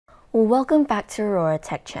Welcome back to Aurora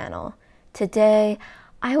Tech Channel. Today,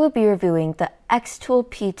 I will be reviewing the xTool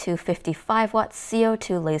P2 55W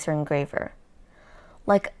CO2 Laser Engraver.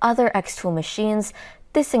 Like other xTool machines,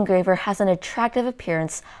 this engraver has an attractive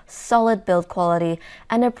appearance, solid build quality,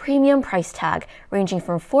 and a premium price tag ranging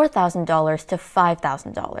from $4,000 to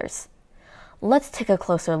 $5,000. Let's take a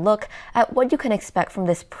closer look at what you can expect from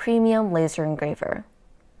this premium laser engraver.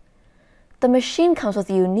 The machine comes with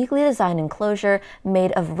a uniquely designed enclosure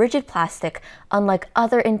made of rigid plastic, unlike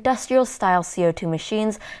other industrial-style CO2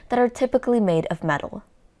 machines that are typically made of metal.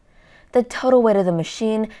 The total weight of the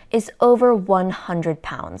machine is over 100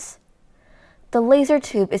 pounds. The laser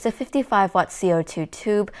tube is a 55W CO2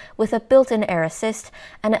 tube with a built-in air assist,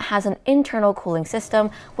 and it has an internal cooling system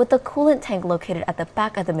with a coolant tank located at the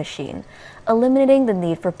back of the machine, eliminating the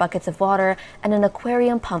need for buckets of water and an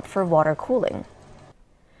aquarium pump for water cooling.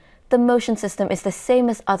 The motion system is the same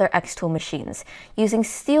as other xTool machines, using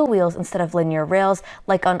steel wheels instead of linear rails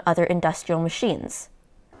like on other industrial machines.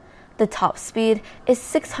 The top speed is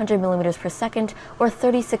 600 millimeters per second or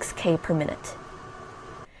 36 km per minute.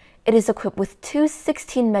 It is equipped with two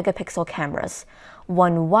 16-megapixel cameras,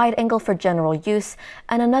 one wide angle for general use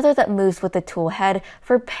and another that moves with the tool head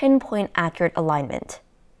for pinpoint accurate alignment.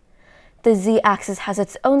 The Z-axis has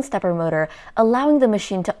its own stepper motor, allowing the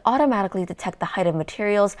machine to automatically detect the height of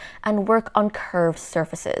materials and work on curved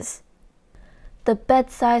surfaces. The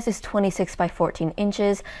bed size is 26 by 14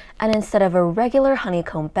 inches, and instead of a regular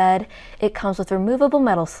honeycomb bed, it comes with removable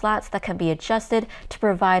metal slats that can be adjusted to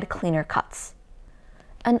provide cleaner cuts.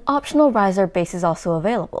 An optional riser base is also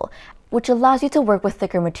available, which allows you to work with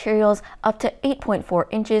thicker materials up to 8.4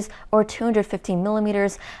 inches or 215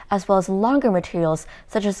 millimeters, as well as longer materials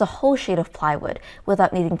such as a whole sheet of plywood,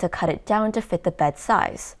 without needing to cut it down to fit the bed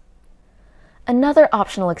size. Another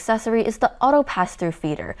optional accessory is the auto pass-through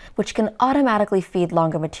feeder, which can automatically feed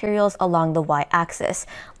longer materials along the y-axis,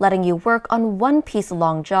 letting you work on one-piece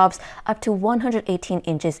long jobs up to 118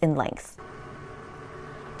 inches in length.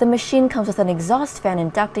 The machine comes with an exhaust fan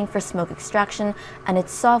and ducting for smoke extraction, and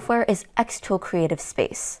its software is xTool Creative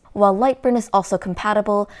Space. While Lightburn is also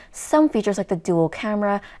compatible, some features like the dual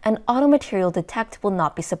camera and auto material detect will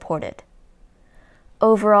not be supported.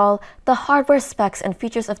 Overall, the hardware specs and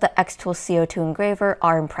features of the xTool CO2 Engraver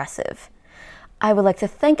are impressive. I would like to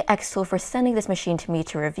thank xTool for sending this machine to me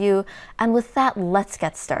to review, and with that, let's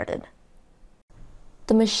get started.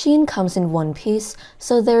 The machine comes in one piece,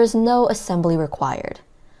 so there is no assembly required.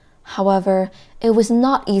 However, it was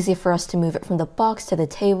not easy for us to move it from the box to the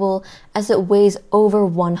table as it weighs over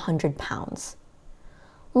 100 pounds.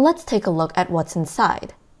 Let's take a look at what's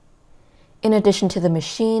inside. In addition to the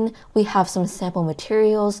machine, we have some sample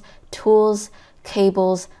materials, tools,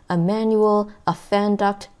 cables, a manual, a fan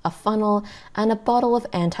duct, a funnel, and a bottle of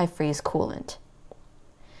anti-freeze coolant.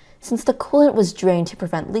 Since the coolant was drained to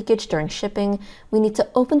prevent leakage during shipping, we need to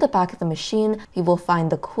open the back of the machine. You will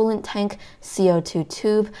find the coolant tank, CO2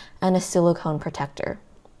 tube, and a silicone protector.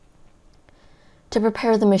 To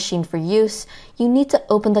prepare the machine for use, you need to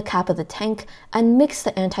open the cap of the tank and mix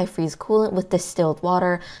the anti-freeze coolant with distilled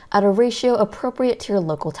water at a ratio appropriate to your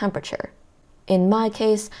local temperature. In my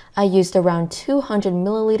case, I used around 200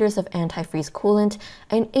 milliliters of anti-freeze coolant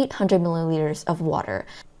and 800 milliliters of water.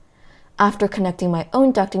 After connecting my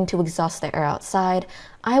own ducting to exhaust the air outside,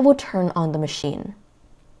 I will turn on the machine.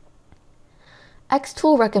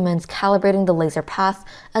 xTool recommends calibrating the laser path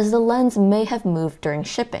as the lens may have moved during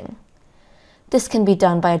shipping. This can be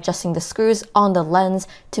done by adjusting the screws on the lens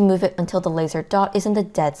to move it until the laser dot is in the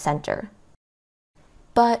dead center.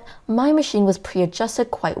 But my machine was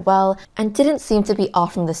pre-adjusted quite well and didn't seem to be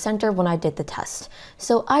off from the center when I did the test,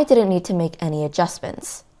 so I didn't need to make any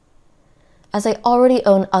adjustments. As I already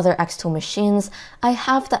own other xTool machines, I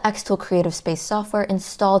have the xTool Creative Space software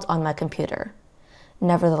installed on my computer.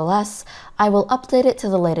 Nevertheless, I will update it to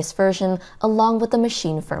the latest version along with the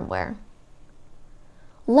machine firmware.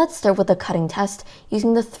 Let's start with the cutting test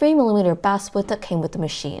using the 3mm basswood that came with the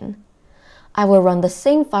machine. I will run the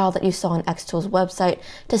same file that you saw on xTool's website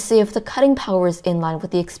to see if the cutting power is in line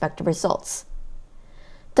with the expected results.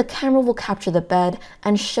 The camera will capture the bed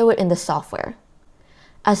and show it in the software.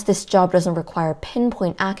 As this job doesn't require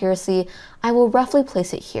pinpoint accuracy, I will roughly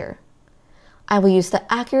place it here. I will use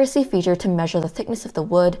the accuracy feature to measure the thickness of the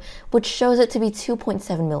wood, which shows it to be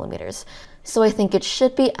 2.7 millimeters, so I think it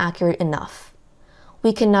should be accurate enough.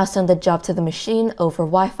 We can now send the job to the machine over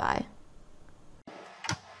Wi-Fi.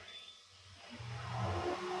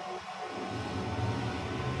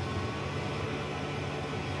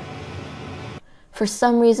 For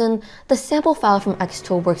some reason, the sample file from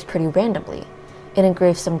xTool works pretty randomly. It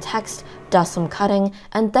engraves some text, does some cutting,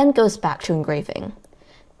 and then goes back to engraving.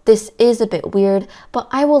 This is a bit weird, but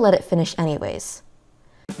I will let it finish anyways.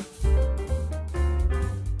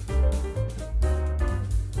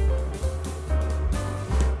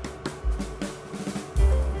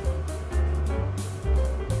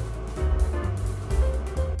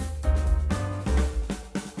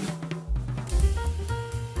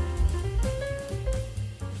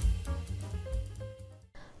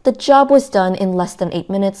 The job was done in less than 8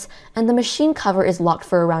 minutes, and the machine cover is locked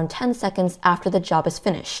for around 10 seconds after the job is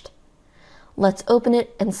finished. Let's open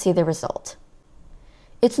it and see the result.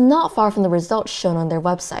 It's not far from the results shown on their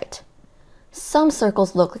website. Some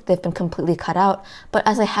circles look like they've been completely cut out, but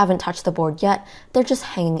as I haven't touched the board yet, they're just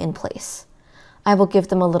hanging in place. I will give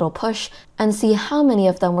them a little push and see how many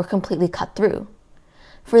of them were completely cut through.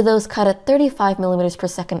 For those cut at 35 millimeters per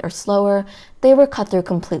second or slower, they were cut through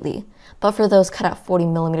completely, but for those cut at 40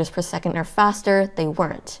 millimeters per second or faster, they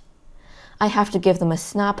weren't. I have to give them a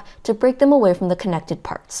snap to break them away from the connected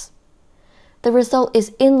parts. The result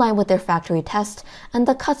is in line with their factory test, and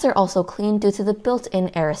the cuts are also clean due to the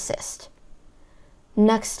built-in air assist.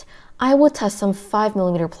 Next, I will test some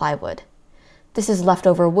 5mm plywood. This is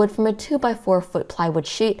leftover wood from a 2x4 foot plywood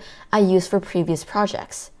sheet I used for previous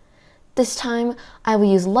projects. This time, I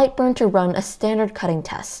will use Lightburn to run a standard cutting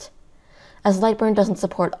test. As Lightburn doesn't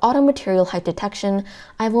support auto material height detection,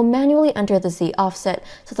 I will manually enter the Z offset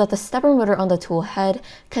so that the stepper motor on the tool head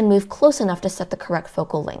can move close enough to set the correct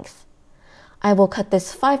focal length. I will cut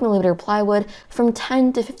this 5mm plywood from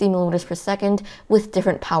 10 to 50 millimeters per second with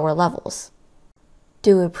different power levels.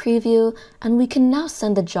 Do a preview, and we can now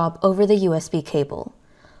send the job over the USB cable.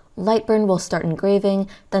 Lightburn will start engraving,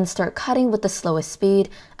 then start cutting with the slowest speed,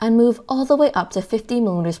 and move all the way up to 50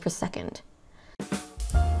 millimeters per second.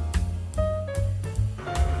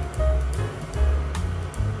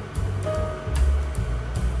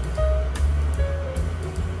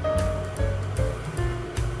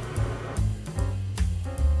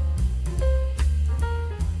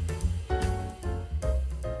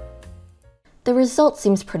 The result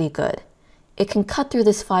seems pretty good. It can cut through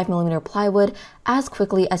this 5mm plywood as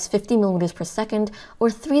quickly as 50 millimeters per second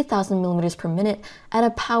or 3000 millimeters per minute at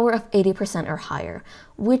a power of 80% or higher,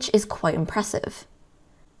 which is quite impressive.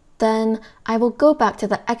 Then, I will go back to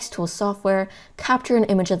the xTool software, capture an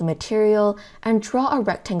image of the material, and draw a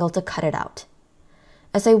rectangle to cut it out.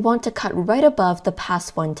 As I want to cut right above the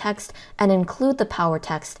Pass 1 text and include the power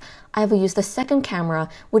text, I will use the second camera,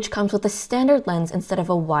 which comes with a standard lens instead of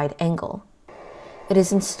a wide angle. It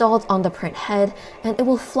is installed on the print head, and it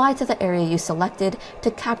will fly to the area you selected to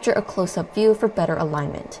capture a close-up view for better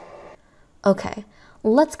alignment. Okay,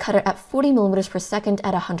 let's cut it at 40 millimeters per second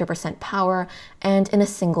at 100% power and in a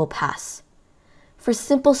single pass. For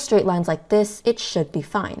simple straight lines like this, it should be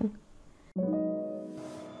fine.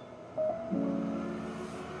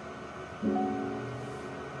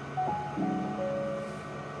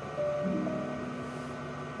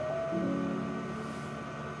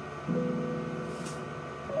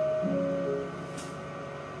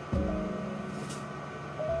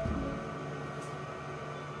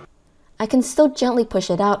 I can still gently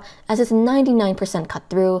push it out as it's 99% cut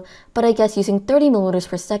through, but I guess using 30 millimeters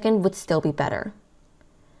per second would still be better.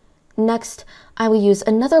 Next, I will use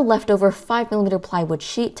another leftover 5mm plywood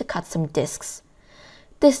sheet to cut some discs.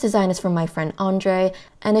 This design is from my friend Andre,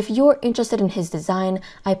 and if you're interested in his design,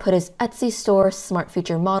 I put his Etsy store Smart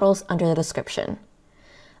Feature Models under the description.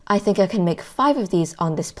 I think I can make 5 of these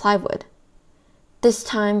on this plywood. This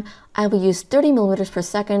time, I will use 30 millimeters per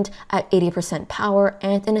second at 80% power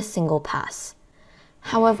and in a single pass.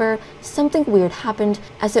 However, something weird happened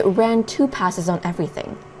as it ran 2 passes on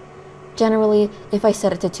everything. Generally, if I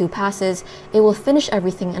set it to 2 passes, it will finish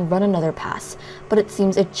everything and run another pass, but it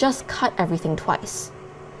seems it just cut everything twice.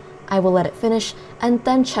 I will let it finish and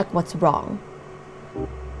then check what's wrong.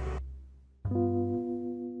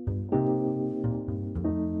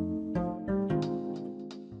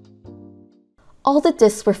 All the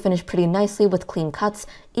discs were finished pretty nicely with clean cuts,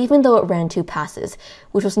 even though it ran 2 passes,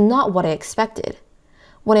 which was not what I expected.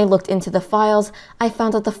 When I looked into the files, I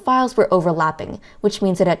found that the files were overlapping, which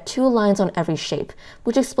means it had 2 lines on every shape,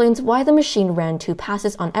 which explains why the machine ran 2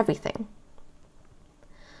 passes on everything.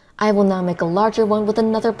 I will now make a larger one with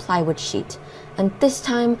another plywood sheet, and this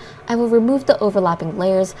time I will remove the overlapping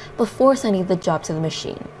layers before sending the job to the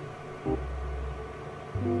machine.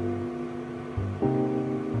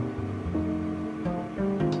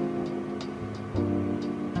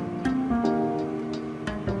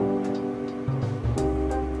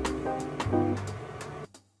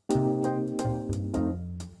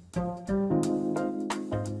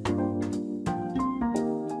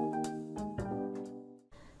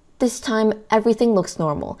 This time, everything looks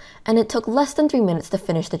normal, and it took less than 3 minutes to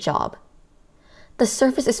finish the job. The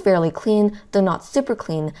surface is fairly clean, though not super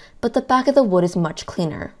clean, but the back of the wood is much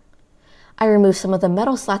cleaner. I removed some of the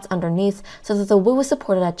metal slats underneath so that the wood was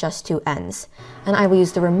supported at just 2 ends, and I will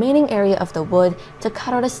use the remaining area of the wood to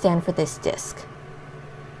cut out a stand for this disc.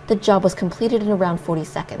 The job was completed in around 40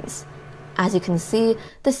 seconds. As you can see,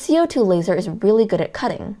 the CO2 laser is really good at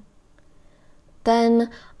cutting. Then,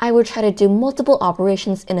 I will try to do multiple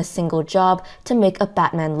operations in a single job to make a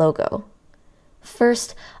Batman logo.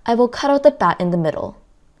 First, I will cut out the bat in the middle.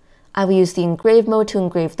 I will use the engrave mode to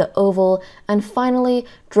engrave the oval, and finally,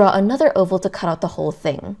 draw another oval to cut out the whole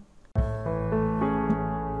thing.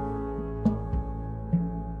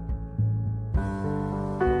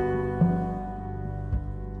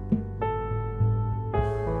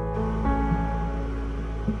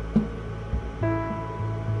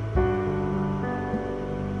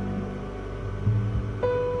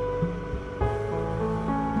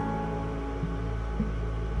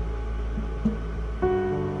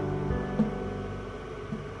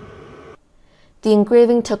 The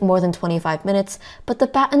engraving took more than 25 minutes, but the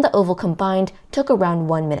bat and the oval combined took around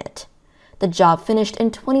 1 minute. The job finished in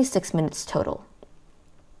 26 minutes total.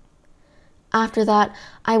 After that,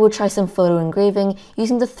 I will try some photo engraving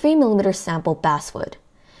using the 3mm sample basswood.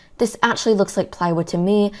 This actually looks like plywood to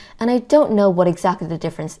me, and I don't know what exactly the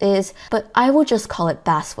difference is, but I will just call it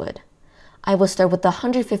basswood. I will start with the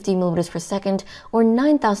 150mm per second or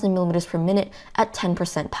 9,000mm per minute at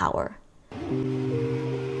 10% power.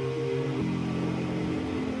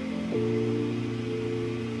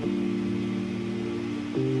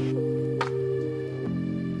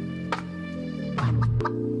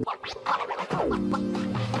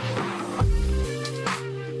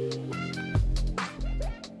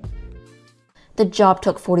 The job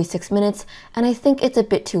took 46 minutes, and I think it's a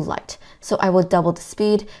bit too light, so I will double the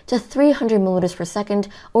speed to 300mm per second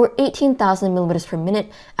or 18,000mm per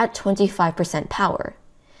minute at 25% power.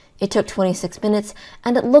 It took 26 minutes,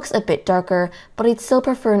 and it looks a bit darker, but I'd still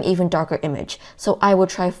prefer an even darker image, so I will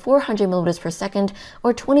try 400mm per second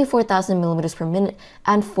or 24,000mm per minute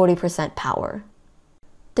and 40% power.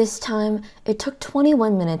 This time, it took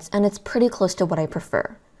 21 minutes, and it's pretty close to what I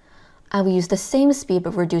prefer. I will use the same speed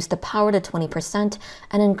but reduce the power to 20%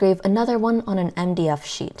 and engrave another one on an MDF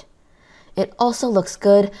sheet. It also looks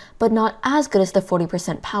good, but not as good as the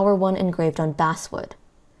 40% power one engraved on basswood.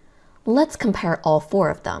 Let's compare all 4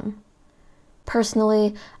 of them.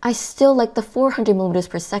 Personally, I still like the 400mm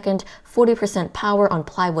per second 40% power on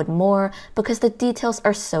plywood more because the details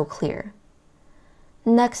are so clear.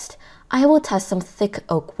 Next, I will test some thick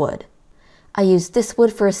oak wood. I used this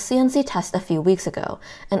wood for a CNC test a few weeks ago,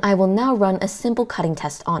 and I will now run a simple cutting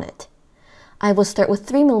test on it. I will start with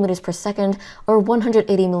 3mm per second or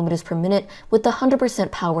 180mm per minute with the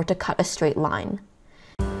 100% power to cut a straight line.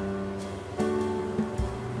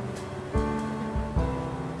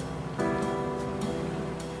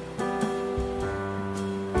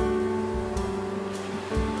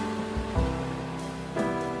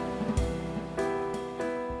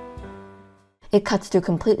 It cuts through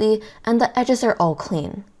completely, and the edges are all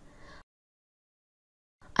clean.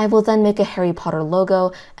 I will then make a Harry Potter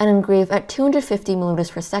logo and engrave at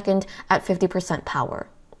 250mm per second at 50% power.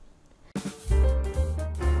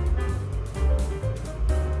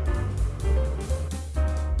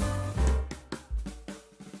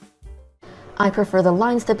 I prefer the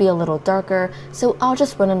lines to be a little darker, so I'll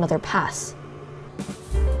just run another pass.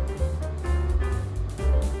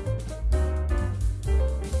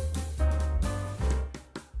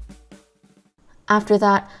 After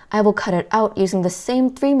that, I will cut it out using the same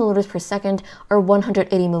 3mm per second or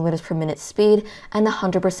 180mm per minute speed and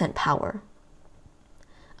 100% power.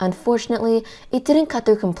 Unfortunately, it didn't cut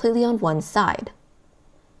through completely on one side.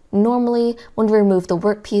 Normally, when we remove the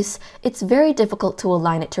workpiece, it's very difficult to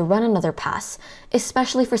align it to run another pass,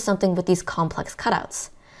 especially for something with these complex cutouts.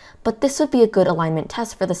 But this would be a good alignment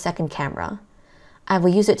test for the second camera. I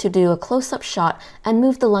will use it to do a close-up shot and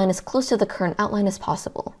move the line as close to the current outline as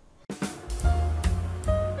possible.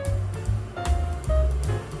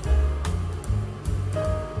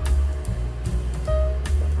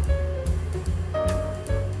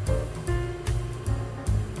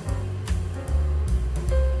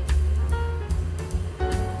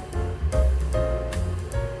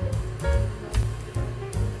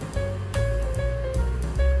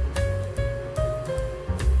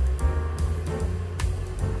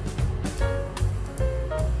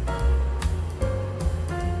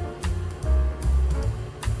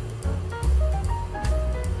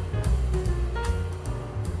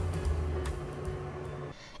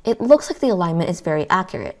 It looks like the alignment is very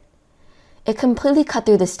accurate. It completely cut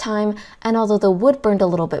through this time, and although the wood burned a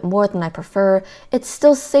little bit more than I prefer, it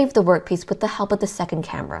still saved the workpiece with the help of the second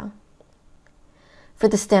camera. For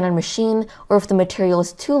the standard machine, or if the material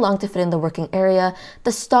is too long to fit in the working area,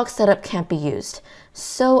 the stock setup can't be used,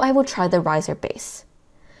 so I will try the riser base.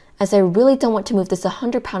 As I really don't want to move this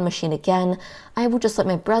 100-pound machine again, I will just let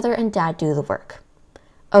my brother and dad do the work.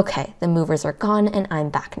 Okay, the movers are gone and I'm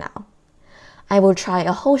back now. I will try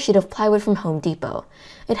a whole sheet of plywood from Home Depot.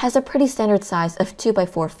 It has a pretty standard size of 2 by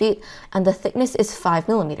 4 feet and the thickness is 5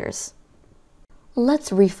 millimeters.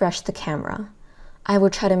 Let's refresh the camera. I will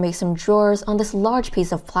try to make some drawers on this large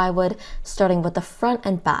piece of plywood, starting with the front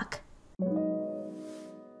and back.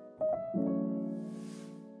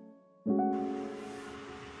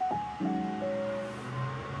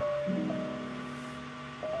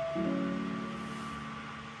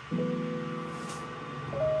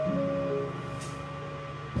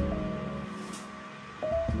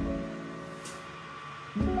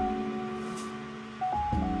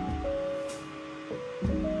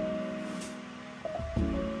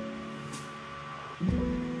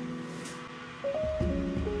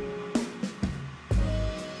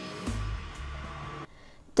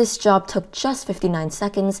 This job took just 59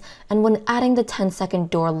 seconds, and when adding the 10-second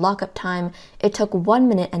door lockup time, it took 1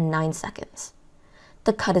 minute and 9 seconds.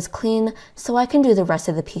 The cut is clean, so I can do the rest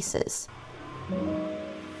of the pieces.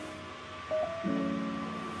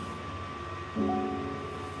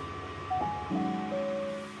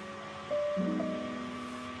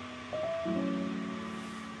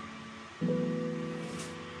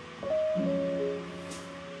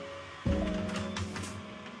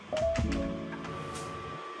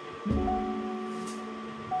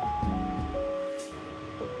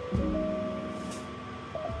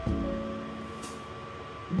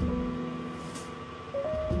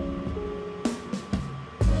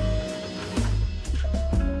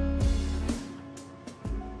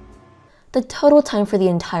 The total time for the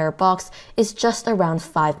entire box is just around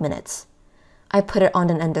 5 minutes. I put it on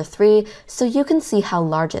an Ender 3 so you can see how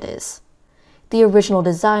large it is. The original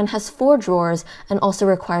design has 4 drawers and also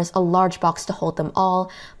requires a large box to hold them all,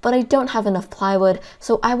 but I don't have enough plywood,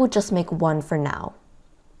 so I will just make one for now.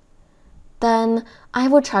 Then, I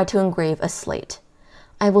will try to engrave a slate.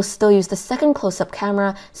 I will still use the second close-up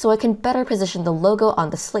camera so I can better position the logo on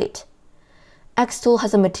the slate. xTool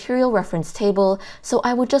has a material reference table, so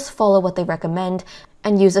I will just follow what they recommend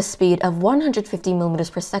and use a speed of 150 millimeters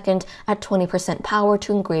per second at 20% power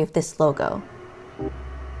to engrave this logo.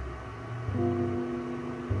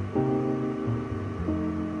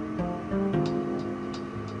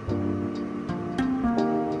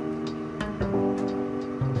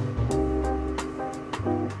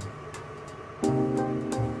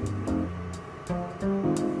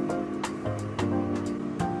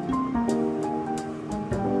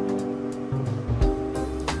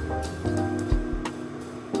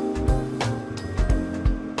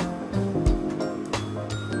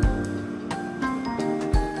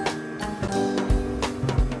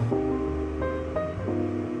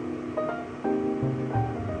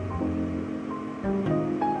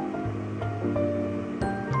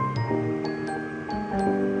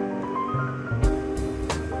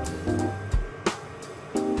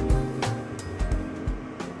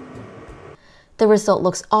 The result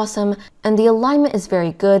looks awesome, and the alignment is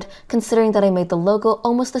very good considering that I made the logo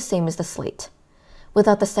almost the same as the slate.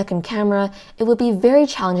 Without the second camera, it would be very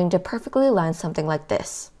challenging to perfectly align something like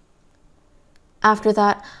this. After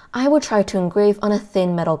that, I will try to engrave on a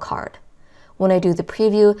thin metal card. When I do the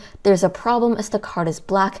preview, there's a problem as the card is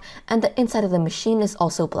black and the inside of the machine is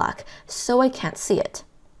also black, so I can't see it.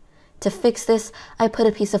 To fix this, I put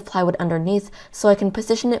a piece of plywood underneath so I can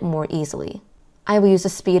position it more easily. I will use a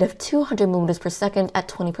speed of 200 millimeters per second at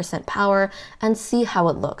 20% power and see how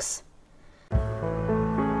it looks.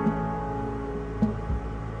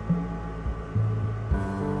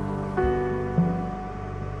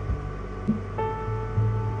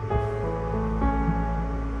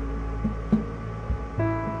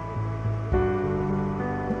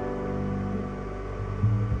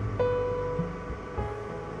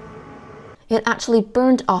 It actually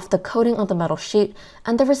burned off the coating on the metal sheet,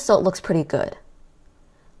 and the result looks pretty good.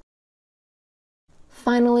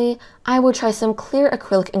 Finally, I will try some clear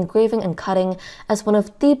acrylic engraving and cutting, as one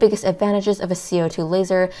of the biggest advantages of a CO2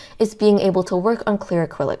 laser is being able to work on clear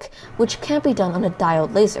acrylic, which can't be done on a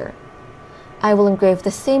diode laser. I will engrave the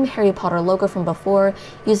same Harry Potter logo from before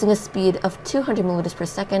using a speed of 200 millimeters per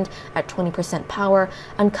second at 20% power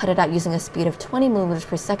and cut it out using a speed of 20 millimeters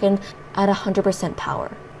per second at 100%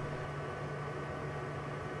 power.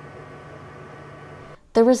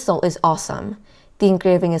 The result is awesome. The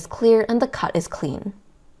engraving is clear and the cut is clean.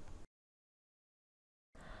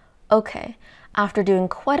 Okay, after doing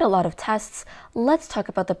quite a lot of tests, let's talk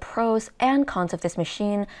about the pros and cons of this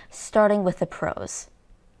machine, starting with the pros.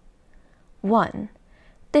 1.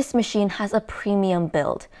 This machine has a premium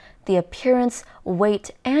build. The appearance,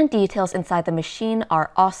 weight, and details inside the machine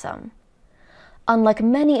are awesome. Unlike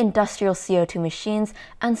many industrial CO2 machines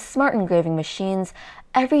and smart engraving machines,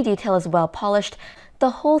 every detail is well polished. The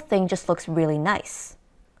whole thing just looks really nice.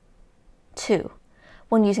 2.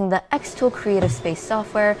 When using the xTool Creative Space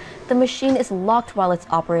software, the machine is locked while it's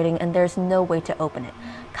operating and there's no way to open it,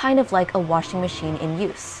 kind of like a washing machine in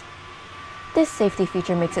use. This safety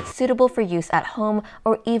feature makes it suitable for use at home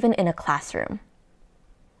or even in a classroom.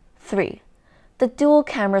 3. The dual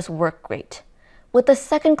cameras work great. With the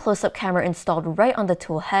second close-up camera installed right on the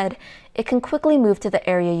tool head, it can quickly move to the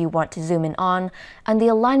area you want to zoom in on, and the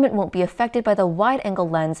alignment won't be affected by the wide-angle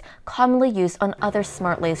lens commonly used on other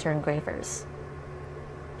smart laser engravers.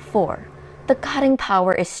 4. The cutting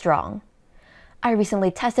power is strong. I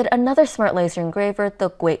recently tested another smart laser engraver, the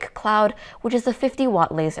Quake Cloud, which is a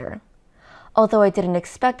 50-watt laser. Although I didn't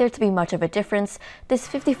expect there to be much of a difference, this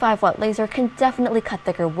 55-watt laser can definitely cut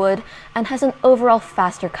thicker wood and has an overall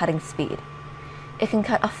faster cutting speed. It can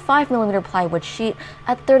cut a 5mm plywood sheet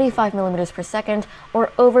at 35mm per second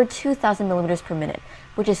or over 2000 mm per minute,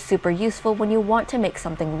 which is super useful when you want to make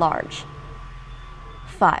something large.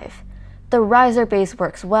 5. The riser base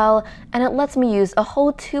works well, and it lets me use a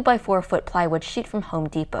whole 2x4 foot plywood sheet from Home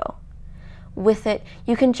Depot. With it,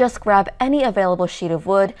 you can just grab any available sheet of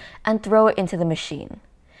wood and throw it into the machine.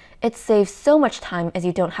 It saves so much time as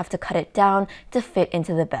you don't have to cut it down to fit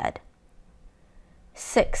into the bed.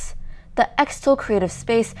 6. The xTool Creative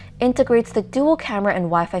Space integrates the dual camera and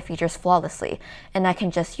Wi-Fi features flawlessly, and I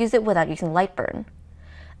can just use it without using Lightburn.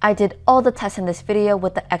 I did all the tests in this video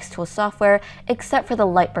with the xTool software except for the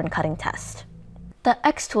Lightburn cutting test. The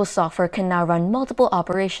xTool software can now run multiple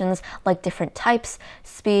operations like different types,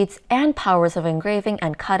 speeds, and powers of engraving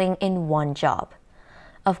and cutting in one job.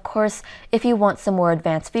 Of course, if you want some more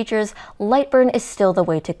advanced features, Lightburn is still the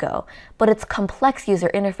way to go, but its complex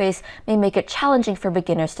user interface may make it challenging for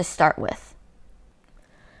beginners to start with.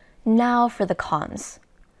 Now for the cons.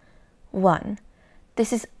 1.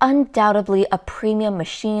 This is undoubtedly a premium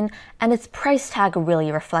machine, and its price tag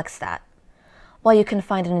really reflects that. While you can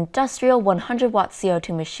find an industrial 100-watt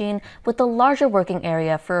CO2 machine with a larger working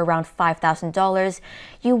area for around $5,000,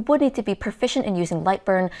 you would need to be proficient in using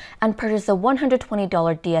Lightburn and purchase a $120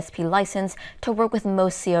 DSP license to work with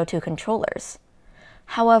most CO2 controllers.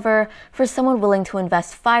 However, for someone willing to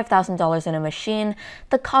invest $5,000 in a machine,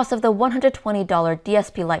 the cost of the $120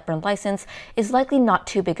 DSP Lightburn license is likely not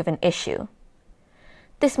too big of an issue.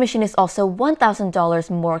 This machine is also $1,000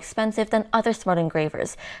 more expensive than other smart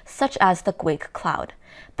engravers, such as the Quake Cloud,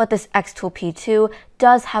 but this xTool P2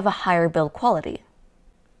 does have a higher build quality.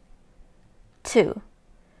 2.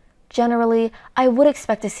 Generally, I would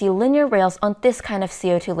expect to see linear rails on this kind of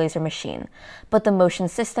CO2 laser machine, but the motion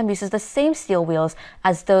system uses the same steel wheels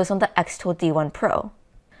as those on the xTool D1 Pro.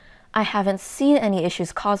 I haven't seen any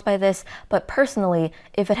issues caused by this, but personally,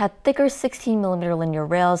 if it had thicker 16mm linear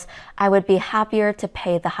rails, I would be happier to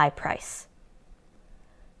pay the high price.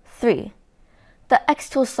 3. The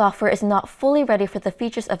xTool software is not fully ready for the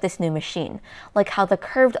features of this new machine, like how the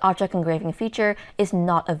curved object engraving feature is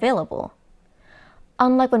not available.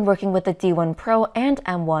 Unlike when working with the D1 Pro and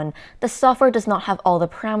M1, the software does not have all the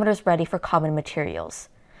parameters ready for common materials.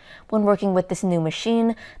 When working with this new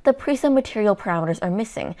machine, the preset material parameters are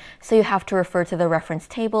missing, so you have to refer to the reference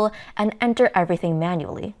table and enter everything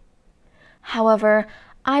manually. However,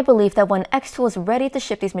 I believe that when xTool is ready to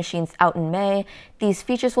ship these machines out in May, these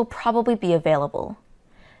features will probably be available.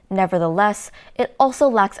 Nevertheless, it also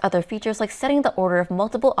lacks other features like setting the order of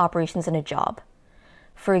multiple operations in a job.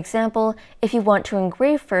 For example, if you want to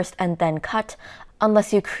engrave first and then cut,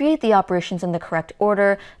 unless you create the operations in the correct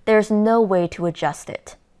order, there's no way to adjust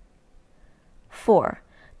it. 4.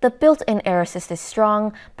 The built-in air assist is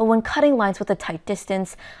strong, but when cutting lines with a tight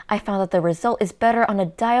distance, I found that the result is better on a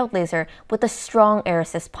diode laser with a strong air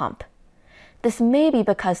assist pump. This may be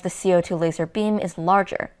because the CO2 laser beam is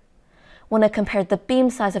larger. When I compared the beam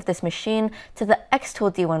size of this machine to the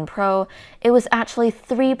xTool D1 Pro, it was actually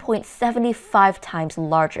 3.75 times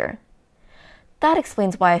larger. That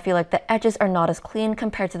explains why I feel like the edges are not as clean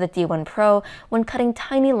compared to the D1 Pro when cutting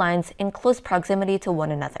tiny lines in close proximity to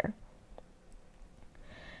one another.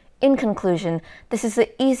 In conclusion, this is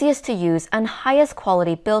the easiest to use and highest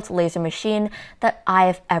quality built laser machine that I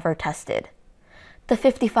have ever tested. The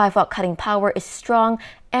 55-watt cutting power is strong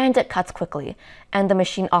and it cuts quickly, and the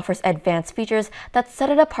machine offers advanced features that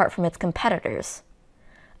set it apart from its competitors.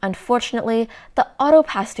 Unfortunately, the auto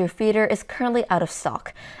pass-through feeder is currently out of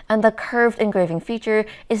stock, and the curved engraving feature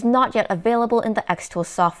is not yet available in the xTool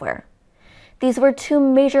software. These were two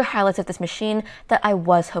major highlights of this machine that I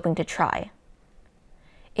was hoping to try.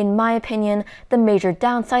 In my opinion, the major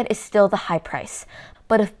downside is still the high price,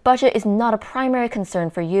 but if budget is not a primary concern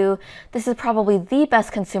for you, this is probably the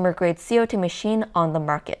best consumer-grade CO2 machine on the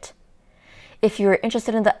market. If you are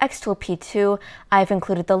interested in the xTool P2, I've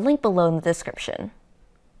included the link below in the description.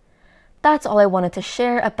 That's all I wanted to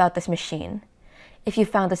share about this machine. If you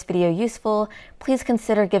found this video useful, please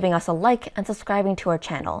consider giving us a like and subscribing to our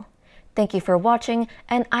channel. Thank you for watching,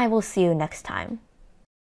 and I will see you next time.